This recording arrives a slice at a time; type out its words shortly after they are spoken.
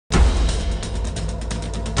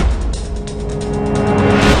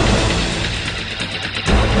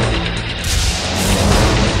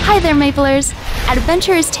there, Maplers!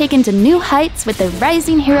 Adventure is taken to new heights with the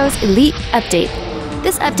Rising Heroes Elite update.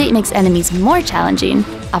 This update makes enemies more challenging,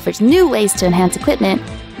 offers new ways to enhance equipment,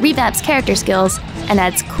 revamps character skills, and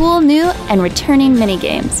adds cool new and returning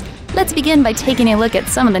minigames. Let's begin by taking a look at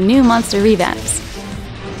some of the new monster revamps.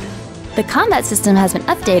 The combat system has been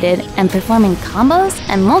updated, and performing combos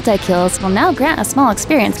and multi-kills will now grant a small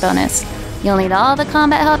experience bonus. You'll need all the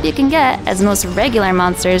combat help you can get, as most regular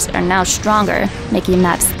monsters are now stronger, making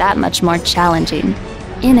maps that much more challenging.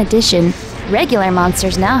 In addition, regular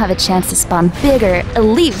monsters now have a chance to spawn bigger,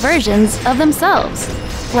 elite versions of themselves.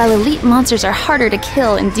 While elite monsters are harder to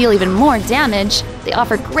kill and deal even more damage, they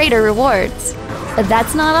offer greater rewards. But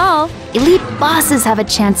that's not all. Elite bosses have a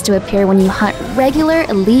chance to appear when you hunt regular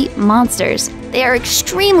elite monsters. They are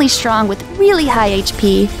extremely strong with really high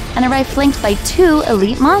HP and arrive flanked by 2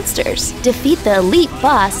 elite monsters. Defeat the elite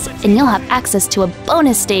boss and you'll have access to a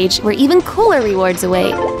bonus stage where even cooler rewards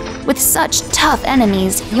await. With such tough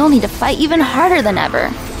enemies, you'll need to fight even harder than ever.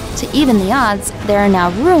 To even the odds, there are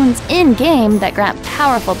now runes in-game that grant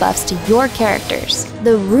powerful buffs to your characters.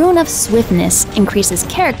 The Rune of Swiftness increases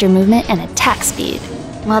character movement and attack speed,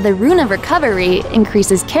 while the Rune of Recovery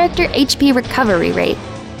increases character HP recovery rate.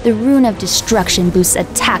 The Rune of Destruction boosts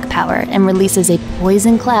attack power and releases a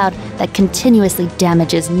poison cloud that continuously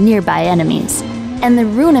damages nearby enemies. And the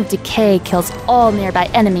Rune of Decay kills all nearby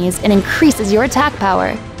enemies and increases your attack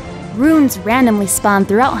power. Runes randomly spawn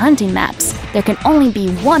throughout hunting maps. There can only be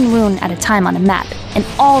 1 rune at a time on a map, and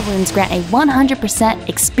all runes grant a 100%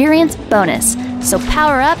 experience bonus, so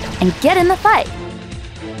power up and get in the fight!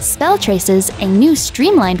 Spell traces, a new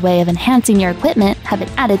streamlined way of enhancing your equipment, have been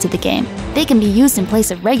added to the game. They can be used in place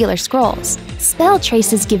of regular scrolls. Spell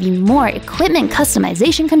traces give you more equipment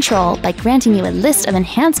customization control by granting you a list of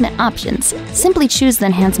enhancement options. Simply choose the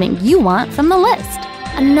enhancement you want from the list.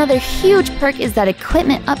 Another huge perk is that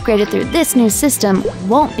equipment upgraded through this new system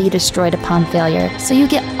won't be destroyed upon failure, so you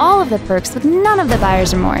get all of the perks with none of the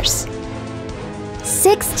buyer's remorse.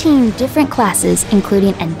 16 different classes,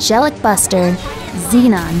 including Angelic Buster,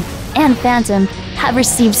 Xenon, and Phantom, have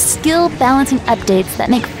received skill balancing updates that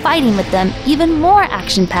make fighting with them even more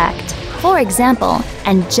action-packed. For example,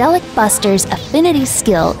 Angelic Buster's affinity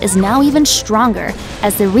skill is now even stronger,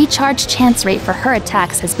 as the recharge chance rate for her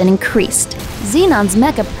attacks has been increased. Xenon's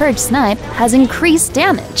Mecha Purge Snipe has increased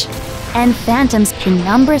damage. And Phantom's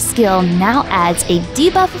Penumbra skill now adds a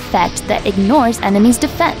debuff effect that ignores enemies'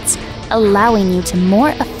 defense, allowing you to more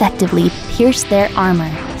effectively pierce their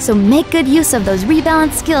armor. So make good use of those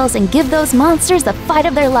rebalanced skills and give those monsters the fight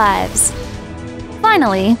of their lives.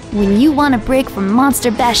 Finally, when you want a break from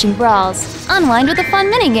monster-bashing brawls, unwind with a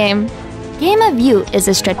fun minigame. Game of You is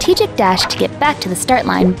a strategic dash to get back to the start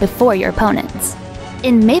line before your opponents.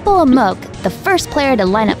 In Maple Amoke, the first player to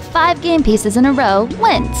line up 5 game pieces in a row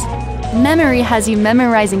wins. Memory has you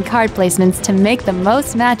memorizing card placements to make the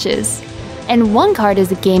most matches. And One Card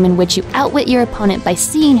is a game in which you outwit your opponent by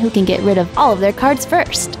seeing who can get rid of all of their cards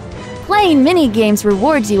first. Playing mini-games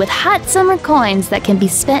rewards you with hot summer coins that can be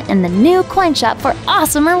spent in the new coin shop for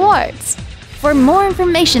awesome rewards. For more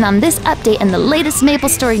information on this update and the latest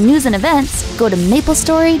MapleStory news and events, go to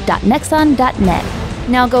maplestory.nexon.net.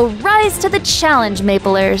 Now go rise to the challenge,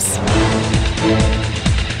 Maplers!